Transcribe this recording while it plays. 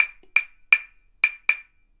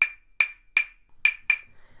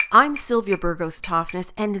I'm Sylvia Burgos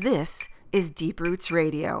Toffness, and this is Deep Roots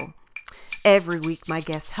Radio. Every week, my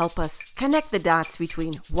guests help us connect the dots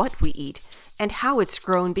between what we eat and how it's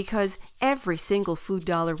grown, because every single food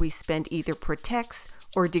dollar we spend either protects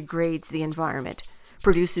or degrades the environment,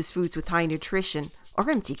 produces foods with high nutrition or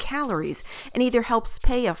empty calories, and either helps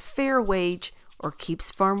pay a fair wage or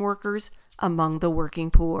keeps farm workers among the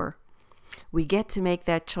working poor. We get to make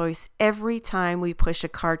that choice every time we push a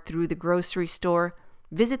cart through the grocery store,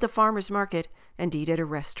 visit the farmer's market, and eat at a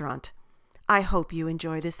restaurant. I hope you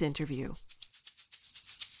enjoy this interview.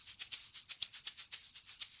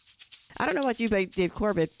 I don't know about you, Dave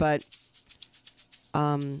Corbett, but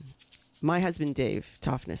my husband, Dave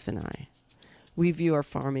Toffness, and I, we view our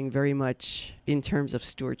farming very much in terms of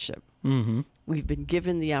stewardship. Mm-hmm. We've been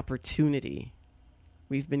given the opportunity.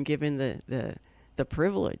 We've been given the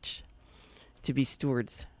privilege to be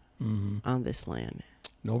stewards on this land.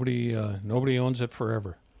 Nobody owns it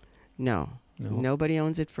forever. No, nobody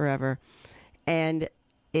owns it forever. And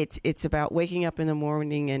it's about waking up in the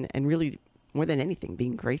morning and really, more than anything,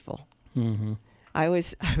 being grateful. Mm-hmm. I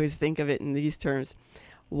always think of it in these terms.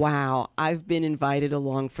 Wow, I've been invited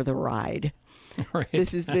along for the ride. Right.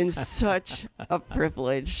 This has been such a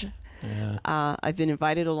privilege. Yeah. I've been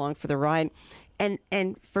invited along for the ride.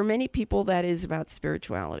 And for many people, that is about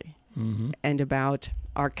spirituality and about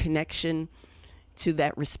our connection to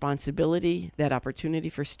that responsibility, that opportunity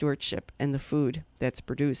for stewardship and the food that's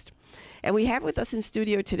produced. And we have with us in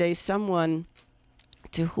studio today someone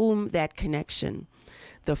to whom that connection,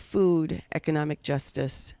 the food, economic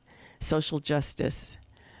justice, social justice,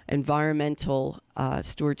 environmental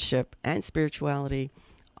stewardship, and spirituality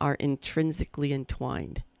are intrinsically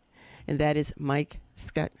entwined. And that is Mike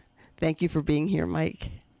Skutt. Thank you for being here,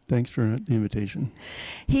 Mike. Thanks for the invitation.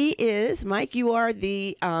 Mike, you are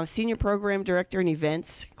the Senior Program Director and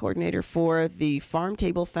Events Coordinator for the Farm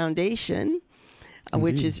Table Foundation,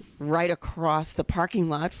 which is right across the parking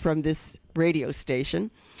lot from this radio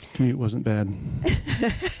station. Commute wasn't bad.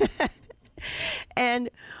 And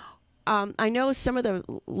I know some of the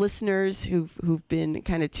listeners who've been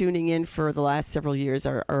kind of tuning in for the last several years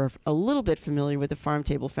are a little bit familiar with the Farm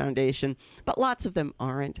Table Foundation, but lots of them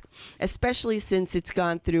aren't, especially since it's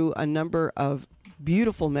gone through a number of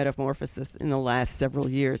beautiful metamorphoses in the last several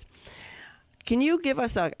years. Can you give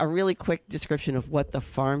us a really quick description of what the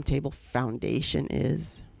Farm Table Foundation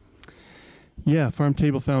is? Yeah, Farm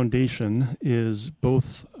Table Foundation is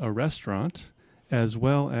both a restaurant as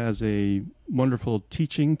well as a wonderful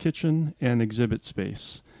teaching kitchen and exhibit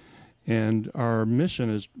space. And our mission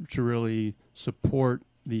is to really support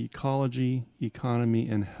the ecology, economy,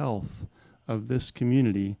 and health of this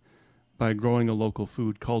community by growing a local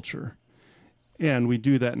food culture. And we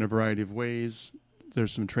do that in a variety of ways.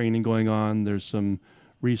 There's some training going on. There's some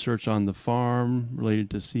research on the farm related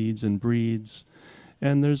to seeds and breeds.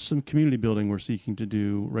 And there's some community building we're seeking to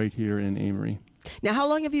do right here in Amory. Now, how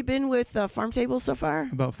long have you been with Farm Table so far?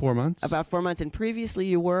 About 4 months. About 4 months. And previously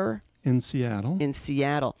you were? In Seattle. In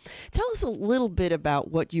Seattle. Tell us a little bit about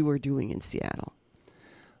what you were doing in Seattle.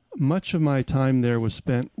 Much of my time there was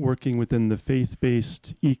spent working within the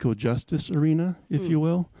faith-based eco-justice arena, if you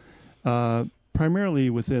will, primarily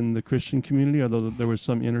within the Christian community, although there was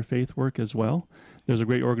some interfaith work as well. There's a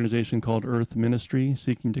great organization called Earth Ministry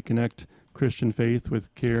seeking to connect Christian faith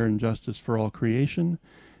with care and justice for all creation.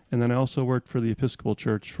 And then I also worked for the Episcopal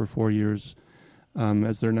Church for 4 years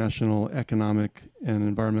as their national economic and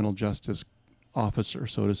environmental justice officer,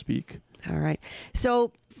 so to speak. All right.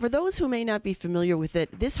 So for those who may not be familiar with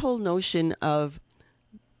it, this whole notion of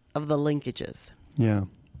the linkages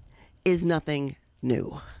is nothing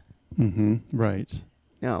new. Mm-hmm. Right.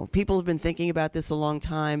 No, people have been thinking about this a long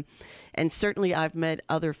time. And certainly I've met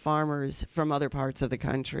other farmers from other parts of the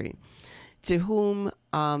country to whom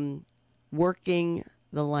working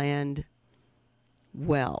the land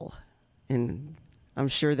well, and I'm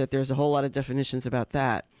sure that there's a whole lot of definitions about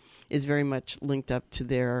that, is very much linked up to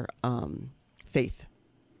their faith.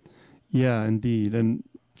 Yeah, indeed. And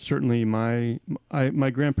certainly my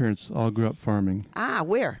grandparents all grew up farming. Ah,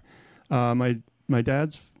 where? My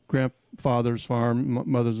dad's grandfather's farm,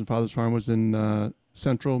 mother's and father's farm was in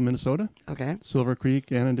central Minnesota. Okay. Silver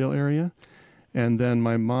Creek, Annandale area. And then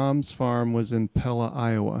my mom's farm was in Pella,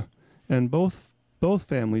 Iowa. And both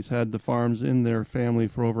families had the farms in their family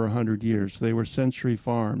for over 100 years. They were century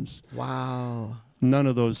farms. Wow. None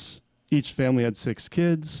of those, each family had 6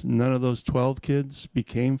 kids. None of those 12 kids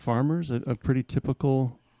became farmers, a pretty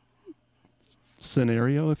typical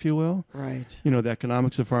scenario, if you will. Right. You know, the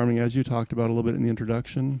economics of farming, as you talked about a little bit in the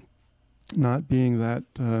introduction, not being that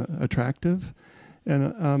attractive.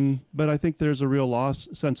 But I think there's a real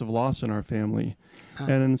sense of loss in our family.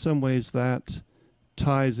 And in some ways that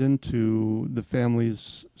ties into the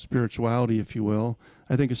family's spirituality, if you will.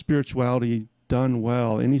 I think a spirituality done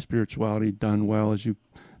well, any spirituality done well, as you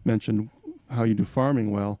mentioned how you do farming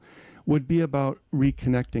well, would be about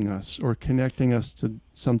reconnecting us or connecting us to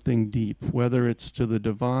something deep, whether it's to the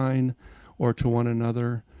divine or to one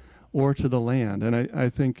another or to the land. And I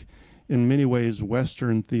think in many ways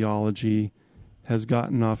Western theology has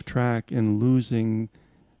gotten off track in losing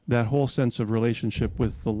that whole sense of relationship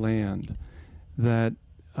with the land, that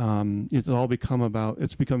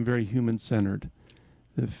it's become very human-centered.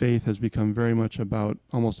 The faith has become very much about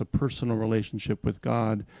almost a personal relationship with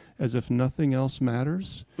God, as if nothing else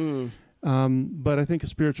matters. But I think a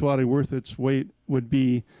spirituality worth its weight would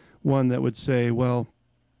be one that would say, well,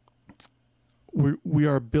 we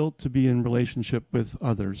are built to be in relationship with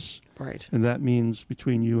others. Right. And that means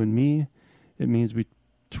between you and me. It means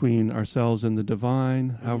between ourselves and the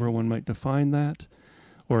divine, however one might define that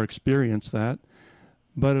or experience that.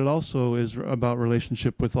 But it also is about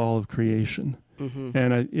relationship with all of creation. Mm-hmm.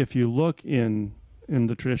 And if you look in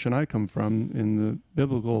the tradition I come from, in the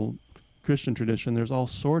biblical Christian tradition, there's all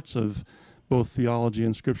sorts of both theology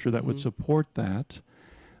and scripture that would support that,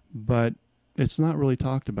 but it's not really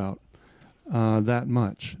talked about that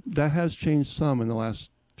much. That has changed some in the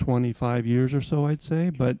last 25 years or so, I'd say,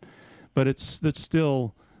 but that's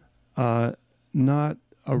still not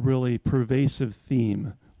a really pervasive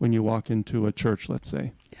theme when you walk into a church, let's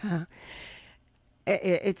say. Yeah.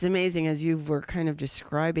 It's amazing, as you were kind of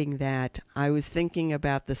describing that, I was thinking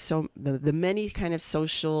about the many kind of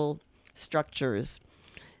social structures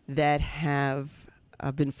that have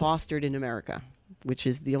been fostered in America, which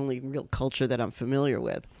is the only real culture that I'm familiar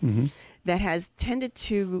with, that has tended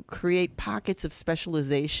to create pockets of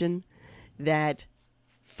specialization that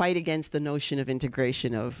fight against the notion of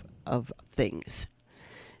integration of things.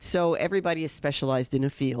 So everybody is specialized in a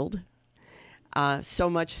field, so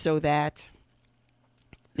much so that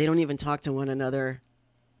they don't even talk to one another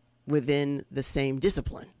within the same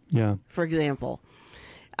discipline. Yeah. For example,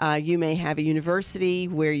 you may have a university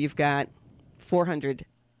where you've got 400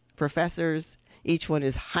 professors. Each one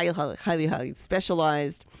is highly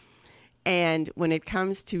specialized. And when it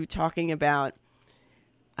comes to talking about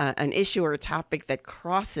an issue or a topic that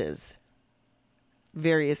crosses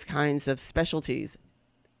various kinds of specialties,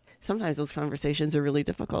 sometimes those conversations are really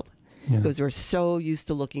difficult. Yeah. Because we're so used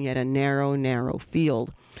to looking at a narrow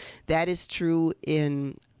field. That is true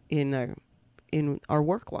in our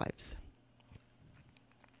work lives.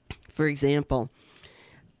 For example,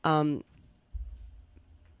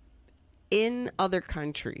 in other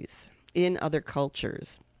countries, in other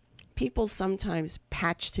cultures, people sometimes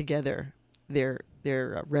patch together their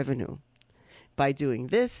revenue by doing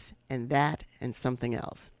this and that and something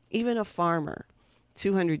else. Even a farmer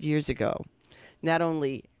 200 years ago not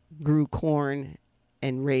only grew corn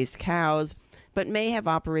and raised cows, but may have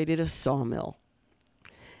operated a sawmill,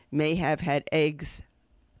 may have had eggs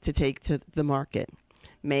to take to the market,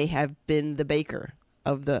 may have been the baker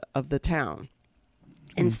of the town.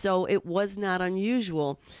 And so it was not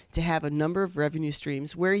unusual to have a number of revenue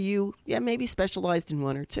streams where you maybe specialized in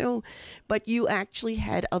one or two, but you actually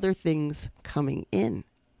had other things coming in.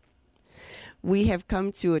 We have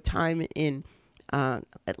come to a time in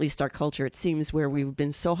at least our culture, it seems, where we've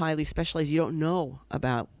been so highly specialized, you don't know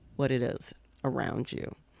about what it is around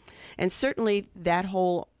you. And certainly that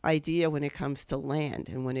whole idea when it comes to land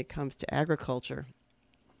and when it comes to agriculture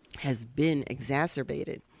has been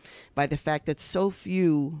exacerbated by the fact that such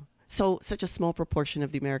a small proportion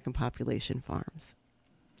of the American population farms.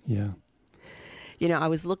 Yeah. You know, I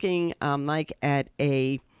was looking, Mike, at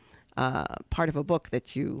a part of a book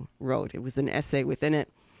that you wrote. It was an essay within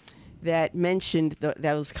it that mentioned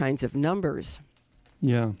those kinds of numbers.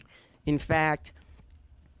 Yeah. In fact,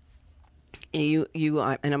 you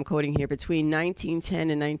and I'm quoting here, between 1910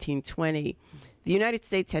 and 1920, the United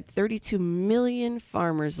States had 32 million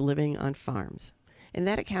farmers living on farms, and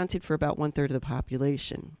that accounted for about 1/3 of the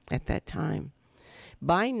population at that time.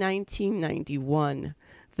 By 1991,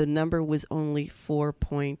 the number was only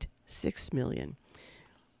 4.6 million,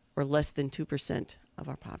 or less than 2% of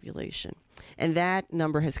our population. And that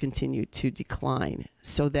number has continued to decline,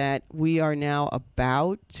 so that we are now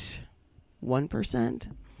about 1%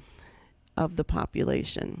 of the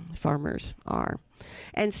population, farmers are.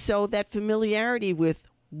 And so that familiarity with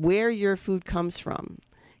where your food comes from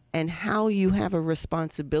and how you have a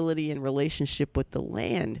responsibility and relationship with the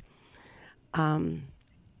land,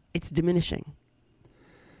 it's diminishing.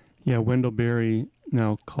 Yeah, Wendell Berry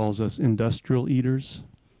now calls us industrial eaters,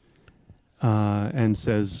 and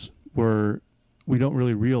says we're we don't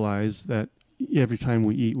really realize that every time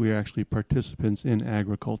we eat, we're actually participants in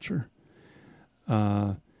agriculture.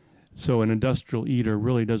 So an industrial eater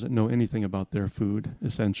really doesn't know anything about their food,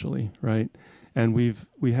 essentially, right? And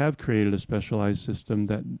we have created a specialized system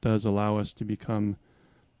that does allow us to become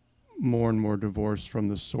more and more divorced from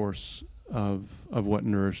the source of what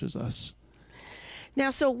nourishes us. Now,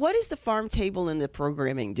 so what is the farm table and the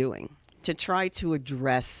programming doing to try to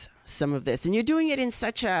address some of this? And you're doing it in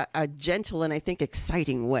such a gentle and I think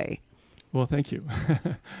exciting way. Well, thank you.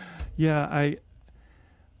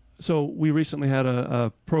 So we recently had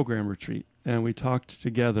a program retreat, and we talked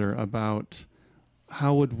together about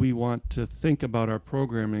how would we want to think about our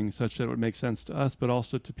programming such that it would make sense to us, but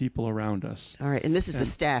also to people around us. All right, and this is the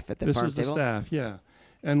staff at the farm table? This is the staff, yeah.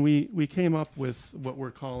 And we came up with what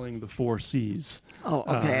we're calling the 4 C's. Oh,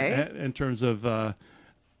 okay. In terms of,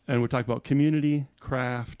 and we talked about community,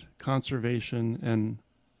 craft, conservation, and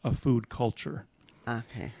a food culture.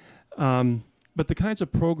 Okay. But the kinds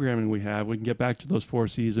of programming we can get back to those 4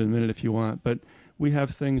 C's in a minute if you want, but we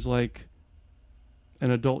have things like an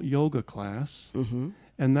adult yoga class,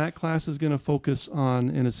 and that class is going to focus on,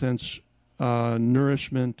 in a sense,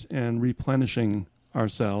 nourishment and replenishing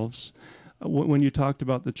ourselves. When you talked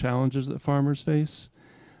about the challenges that farmers face,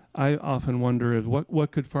 I often wonder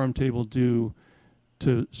what could Farm Table do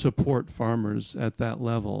to support farmers at that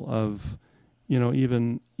level of,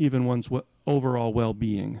 even one's overall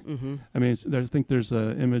well-being. I mean, I think there's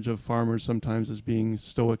an image of farmers sometimes as being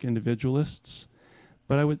stoic individualists,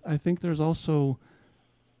 but I think there's also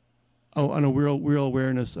a real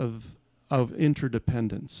awareness of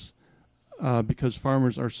interdependence, because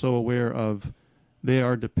farmers are so aware of they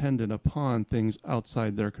are dependent upon things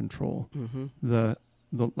outside their control. The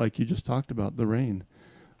like you just talked about, the rain,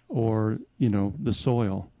 or the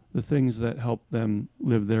soil, the things that help them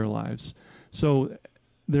live their lives. So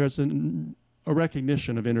there's a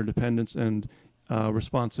recognition of interdependence and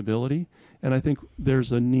responsibility, and I think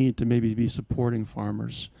there's a need to maybe be supporting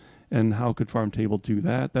farmers. And how could Farm Table do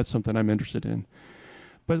that? That's something I'm interested in.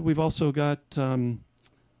 But we've also got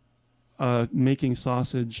making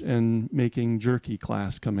sausage and making jerky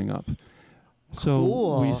class coming up. So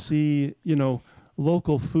cool. We see,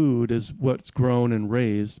 local food is what's grown and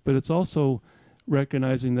raised, but it's also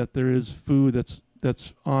recognizing that there is food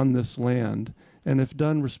that's on this land. And if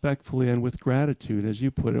done respectfully and with gratitude, as you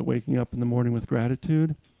put it, waking up in the morning with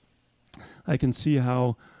gratitude, I can see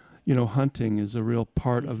how hunting is a real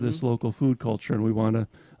part of this local food culture, and we want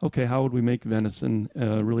to, how would we make venison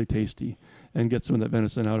really tasty and get some of that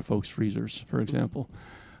venison out of folks' freezers, for example.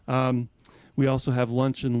 We also have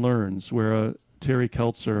lunch and learns, where Terry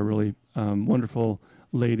Keltzer, a really wonderful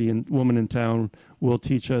lady and woman in town, will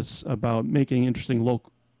teach us about making interesting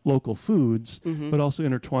local foods, but also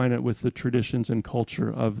intertwine it with the traditions and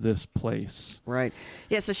culture of this place. Right.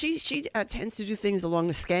 Yeah, so she tends to do things along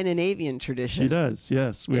the Scandinavian tradition. She does,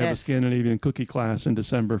 yes. We have a Scandinavian cookie class in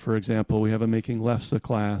December, for example. We have a making lefse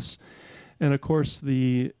class. And of course,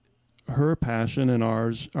 her passion and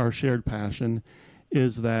our shared passion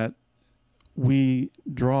is that we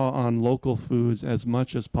draw on local foods as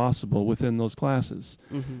much as possible within those classes.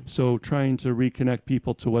 So trying to reconnect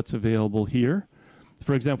people to what's available here.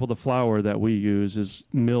 For example, the flour that we use is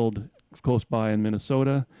milled close by in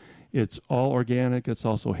Minnesota. It's all organic. It's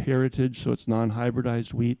also heritage, so it's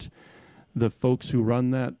non-hybridized wheat. The folks who run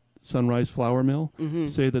that Sunrise Flour Mill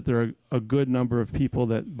say that there are a good number of people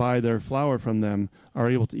that buy their flour from them are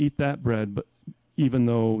able to eat that bread, but even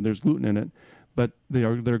though there's gluten in it, but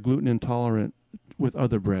they're gluten intolerant with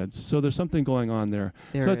other breads. So there's something going on there.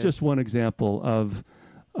 So that's just one example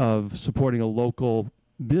of supporting a local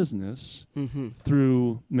business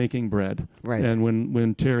through making bread. Right. And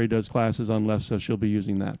when Terry does classes on lefse, she'll be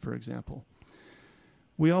using that, for example.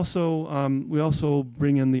 We also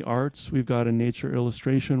bring in the arts. We've got a nature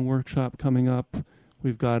illustration workshop coming up.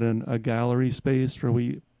 We've got a gallery space where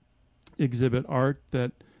we exhibit art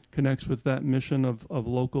that connects with that mission of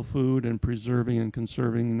local food and preserving and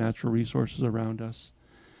conserving natural resources around us.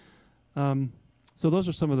 So those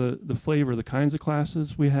are some of the flavor, the kinds of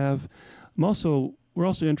classes we have. We're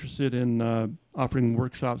also interested in offering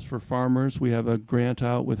workshops for farmers. We have a grant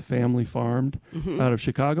out with Family Farmed out of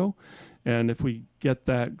Chicago. And if we get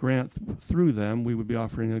that grant through them, we would be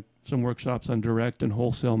offering some workshops on direct and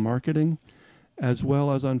wholesale marketing, as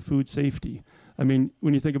well as on food safety. I mean,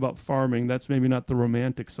 when you think about farming, that's maybe not the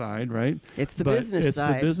romantic side, right? It's the business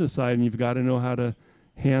side. It's the business side, and you've got to know how to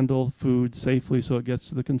handle food safely so it gets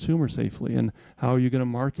to the consumer safely. And how are you going to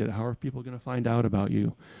market it? How are people going to find out about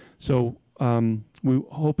you? So we're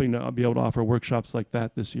hoping to be able to offer workshops like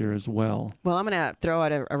that this year as well. Well, I'm going to throw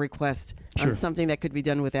out a request Sure. on something that could be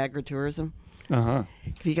done with agritourism. Uh-huh.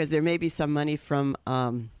 because there may be some money from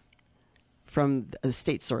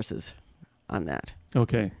state sources on that.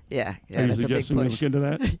 Okay. Yeah, Are you that's a big suggesting we push. look into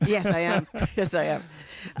that? Yes, I am. Yes, I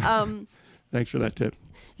am. Thanks for that tip.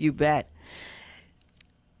 You bet.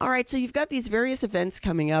 All right, so you've got these various events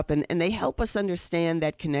coming up, and they help us understand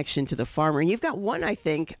that connection to the farmer. And you've got one, I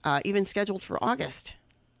think, even scheduled for August.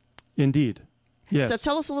 Indeed. Yes. So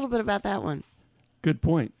tell us a little bit about that one. Good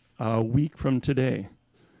point. A week from today,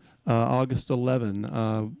 August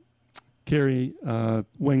 11, Carrie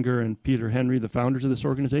Wenger and Peter Henry, the founders of this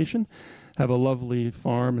organization, have a lovely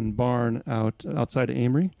farm and barn outside of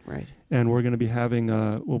Amory. Right. And we're going to be having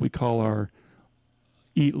what we call our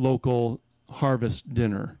Eat Local Harvest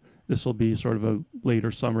Dinner. This will be sort of a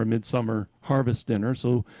later summer, midsummer harvest dinner.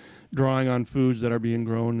 So drawing on foods that are being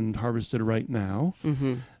grown and harvested right now.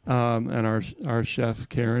 Mm-hmm. And our chef,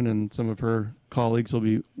 Karen, and some of her colleagues will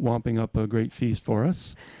be wamping up a great feast for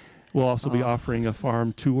us. We'll also be offering a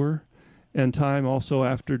farm tour and time also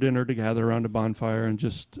after dinner to gather around a bonfire and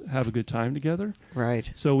just have a good time together. Right.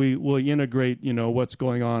 So we will integrate, what's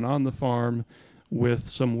going on the farm with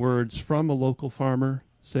some words from a local farmer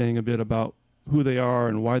saying a bit about who they are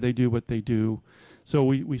and why they do what they do. So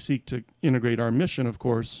we seek to integrate our mission, of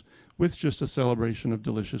course, with just a celebration of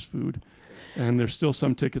delicious food. And there's still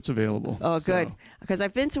some tickets available. Oh, good. Because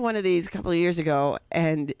I've been to one of these a couple of years ago,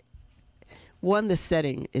 and the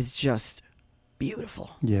setting is just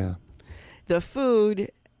beautiful. Yeah. The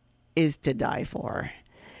food is to die for.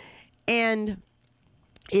 And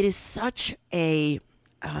it is such a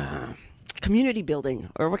community building,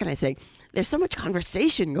 or what can I say? There's so much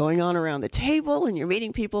conversation going on around the table, and you're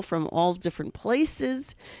meeting people from all different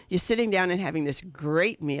places. You're sitting down and having this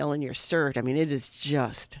great meal, and you're served. I mean, it is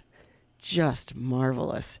just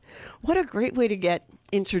marvelous. What a great way to get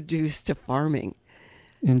introduced to farming.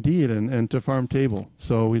 Indeed, and to Farm Table.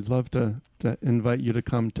 So we'd love to invite you to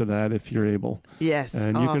come to that if you're able. Yes.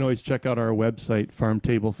 And you can always check out our website, Farm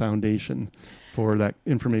Table Foundation, for that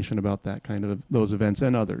information about that kind of those events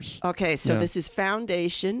and others. Okay, so Yeah. this is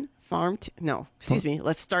Foundation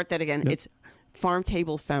let's start that again. Yep. It's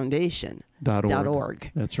farmtablefoundation.org.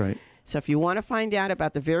 .org. That's right. So if you want to find out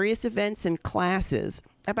about the various events and classes,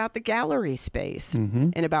 about the gallery space,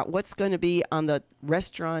 Mm-hmm. and about what's going to be on the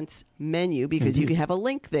restaurant's menu, because you Indeed. can have a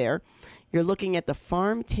link there, you're looking at the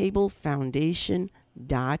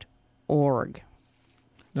farmtablefoundation.org.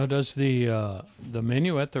 Now, does the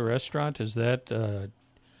menu at the restaurant, is that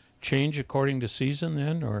change according to season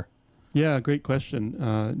then, or? Yeah, great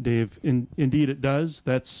question, Dave. Indeed, it does.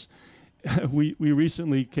 That's we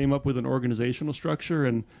recently came up with an organizational structure,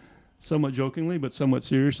 and somewhat jokingly, but somewhat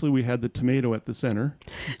seriously, we had the tomato at the center.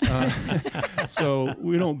 So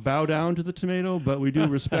we don't bow down to the tomato, but we do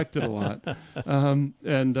respect it a lot. And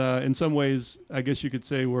in some ways, I guess you could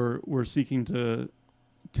say we're seeking to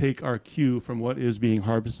take our cue from what is being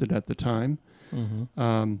harvested at the time.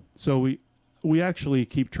 Mm-hmm. So we actually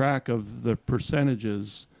keep track of the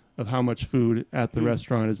percentages of how much food at the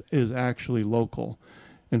restaurant is actually local.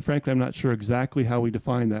 And frankly, I'm not sure exactly how we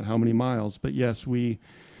define that, how many miles, but yes,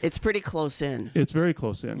 It's pretty close in. it's very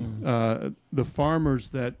close in. Mm-hmm. The farmers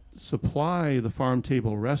that supply the Farm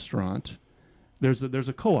Table restaurant, there's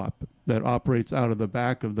a co-op that operates out of the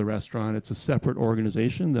back of the restaurant. It's a separate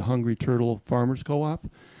organization, the Hungry Turtle Farmers Co-op.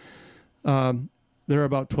 There are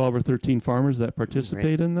about 12 or 13 farmers that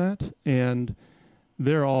participate in that, and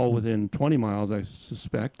they're all within 20 miles, I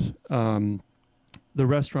suspect. The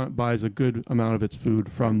restaurant buys a good amount of its food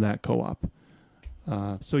from that co-op.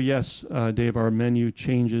 So yes, Dave, our menu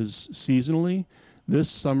changes seasonally. This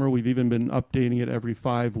summer, we've even been updating it every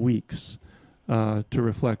 5 weeks to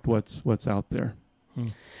reflect what's out there.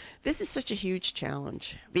 This is such a huge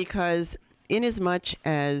challenge because inasmuch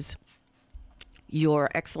as your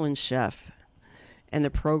excellent chef and the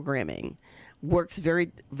programming works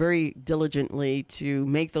very, very diligently to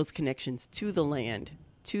make those connections to the land,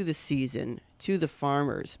 to the season, to the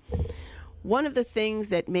farmers, one of the things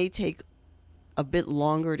that may take a bit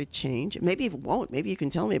longer to change, maybe it won't, maybe you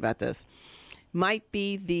can tell me about this, might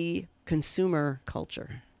be the consumer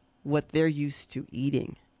culture, what they're used to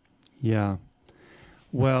eating. Yeah.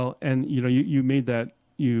 Well, and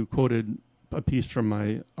you quoted a piece from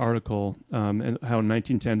my article, and how in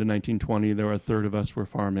 1910 to 1920, there were a third of us were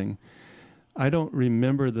farming. I don't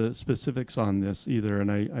remember the specifics on this either,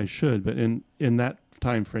 and I should, but in that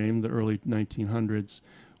time frame, the early 1900s,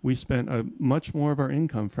 we spent much more of our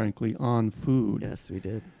income, frankly, on food. Yes, we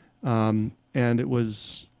did. And it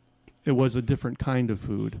was a different kind of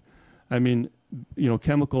food. I mean,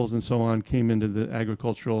 chemicals and so on came into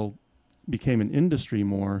the became an industry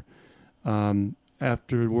more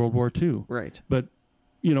after World War II. Right. But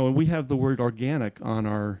and we have the word organic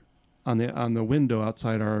on the window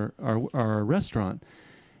outside our restaurant.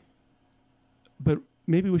 But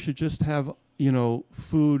maybe we should just have,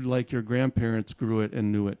 food like your grandparents grew it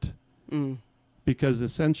and knew it. Mm. Because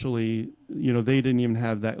essentially, they didn't even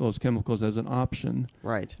have those chemicals as an option.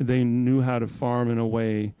 Right. They knew how to farm in a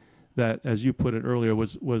way that, as you put it earlier,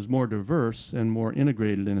 was more diverse and more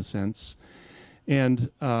integrated in a sense, and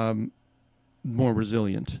more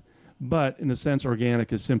resilient. But in a sense,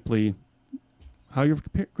 organic is simply how your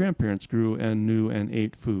grandparents grew and knew and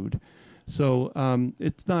ate food. So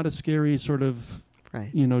it's not a scary sort of,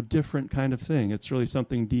 right. Different kind of thing. It's really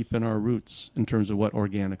something deep in our roots in terms of what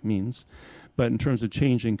organic means. But in terms of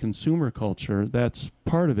changing consumer culture, that's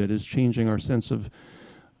part of it, is changing our sense of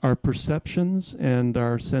our perceptions and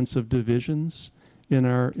our sense of divisions in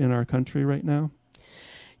our country right now.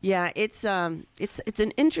 Yeah, it's an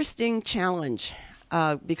interesting challenge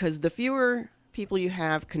because the fewer people you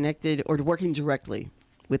have connected or working directly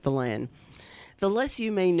with the land, the less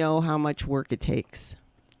you may know how much work it takes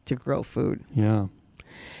to grow food. Yeah.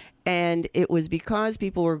 And it was because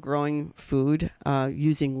people were growing food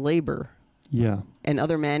using labor. Yeah. And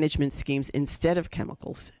other management schemes instead of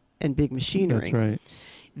chemicals and big machinery. That's right.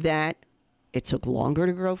 That it took longer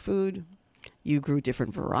to grow food. You grew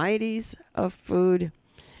different varieties of food.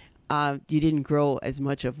 You didn't grow as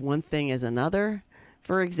much of one thing as another.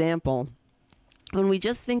 For example, when we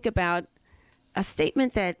just think about a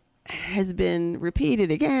statement that has been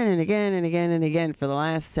repeated again and again and again and again for the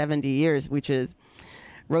last 70 years, which is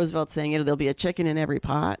Roosevelt saying, there'll be a chicken in every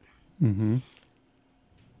pot. Mm-hmm.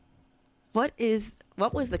 What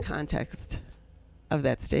was the context of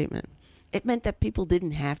that statement? It meant that people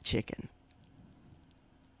didn't have chicken.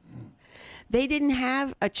 They didn't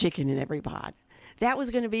have a chicken in every pot. That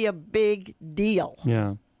was going to be a big deal.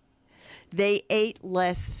 Yeah. They ate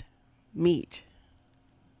less meat.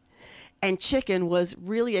 And chicken was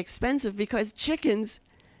really expensive because chickens,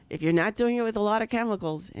 if you're not doing it with a lot of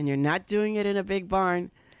chemicals and you're not doing it in a big barn,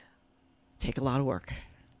 take a lot of work.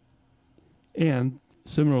 And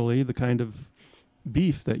similarly, the kind of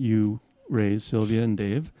beef that you raise, Sylvia and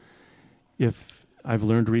Dave, if I've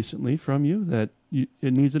learned recently from you that it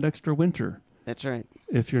needs an extra winter. That's right.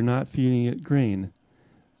 If you're not feeding it grain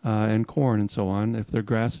and corn and so on, if they're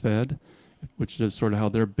grass-fed, which is sort of how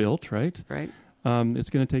they're built, right? Right. It's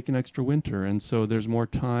going to take an extra winter. And so there's more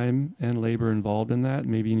time and labor involved in that.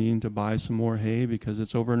 Maybe needing to buy some more hay because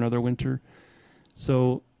it's over another winter.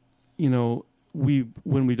 So,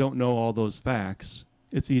 when we don't know all those facts,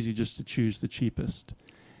 it's easy just to choose the cheapest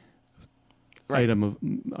item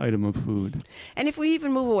of food. And if we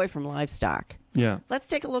even move away from livestock, Yeah. let's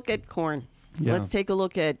take a look at corn. Yeah. Let's take a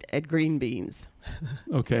look at green beans.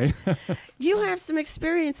 Okay. You have some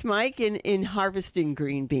experience, Mike, in harvesting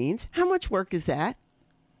green beans. How much work is that?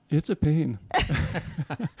 It's a pain.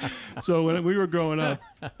 So when we were growing up,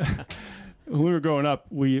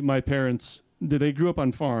 my parents, they grew up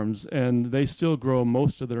on farms, and they still grow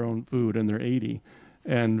most of their own food, and they're 80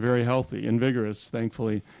 and very healthy and vigorous,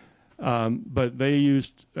 thankfully. But they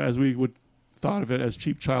used, as we would thought of it, as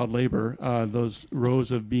cheap child labor. Those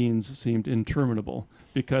rows of beans seemed interminable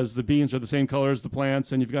because the beans are the same color as the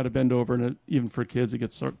plants, and you've got to bend over, and even for kids, it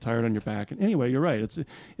gets sort of tired on your back. And anyway, you're right.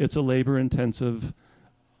 It's a labor-intensive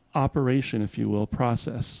operation, if you will,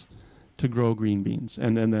 process to grow green beans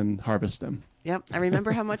and then harvest them. Yep. I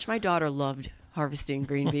remember how much my daughter loved harvesting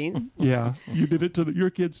green beans. Yeah, you did it to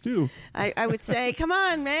your kids too. I would say, come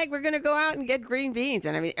on, Meg, we're going to go out and get green beans.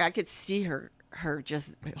 And I mean, I could see her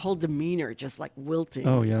just whole demeanor just like wilting.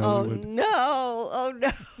 Oh, yeah. Oh, no. Oh,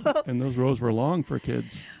 no. And those rows were long for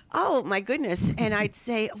kids. Oh, my goodness. And I'd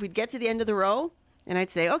say, we'd get to the end of the row, and I'd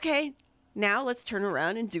say, okay, now let's turn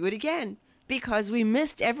around and do it again. Because we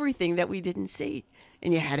missed everything that we didn't see.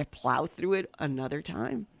 And you had to plow through it another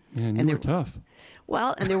time. Man, you were tough.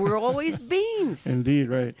 Well, and there were always beans. Indeed,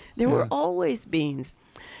 right. There were always beans.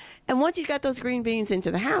 And once you got those green beans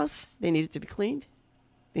into the house, they needed to be cleaned.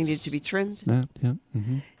 They needed to be trimmed. Snapped, yeah.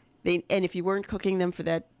 Mm-hmm. And if you weren't cooking them for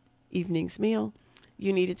that evening's meal,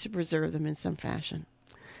 you needed to preserve them in some fashion.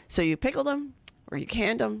 So you pickled them or you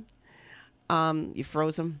canned them, you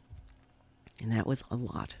froze them, and that was a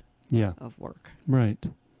lot of work. Right.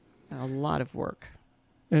 A lot of work.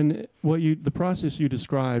 And the process you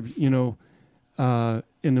described, in a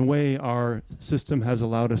way, our system has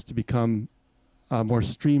allowed us to become more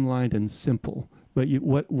streamlined and simple. But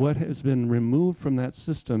what has been removed from that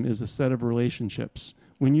system is a set of relationships.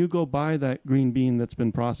 When you go buy that green bean that's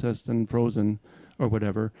been processed and frozen or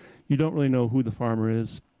whatever, you don't really know who the farmer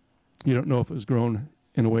is. You don't know if it was grown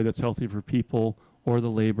in a way that's healthy for people or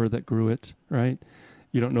the labor that grew it, right?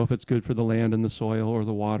 You don't know if it's good for the land and the soil or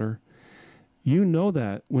the water. You know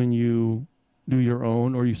that when you do your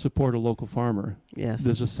own or you support a local farmer. Yes.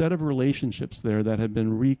 There's a set of relationships there that have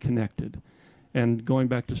been reconnected. And going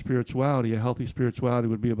back to spirituality, a healthy spirituality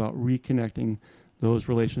would be about reconnecting those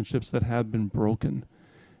relationships that have been broken.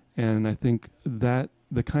 And I think that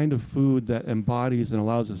the kind of food that embodies and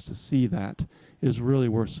allows us to see that is really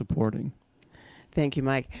worth supporting. Thank you,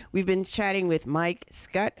 Mike. We've been chatting with Mike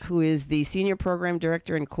Scott, who is the Senior Program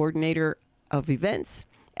Director and Coordinator of Events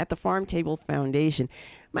at the Farm Table Foundation.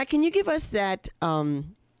 Mike, can you give us that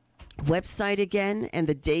website again and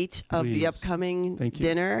the date of the upcoming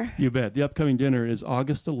dinner? You bet. The upcoming dinner is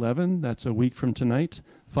August 11. That's a week from tonight,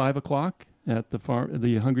 5 o'clock at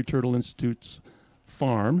the Hungry Turtle Institute's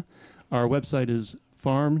farm. Our website is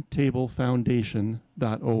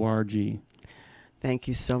farmtablefoundation.org. Thank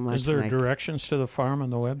you so much, Is there Mike. directions to the farm on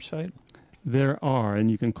the website? There are, and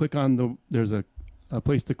you can click on there's a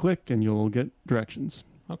place to click and you'll get directions.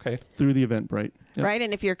 Okay. Through the Eventbrite. Yep. Right,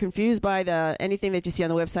 and if you're confused by anything that you see on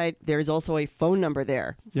the website, there's also a phone number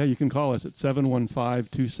there. Yeah, you can call us at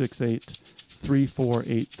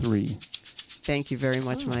 715-268-3483. Thank you very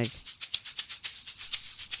much, Mike.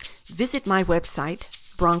 Visit my website,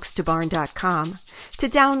 bronxtobarn.com, to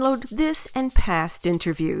download this and past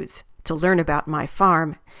interviews, to learn about my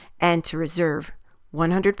farm, and to reserve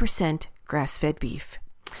 100% grass-fed beef.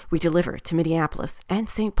 We deliver to Minneapolis and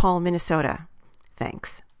St. Paul, Minnesota.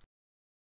 Thanks.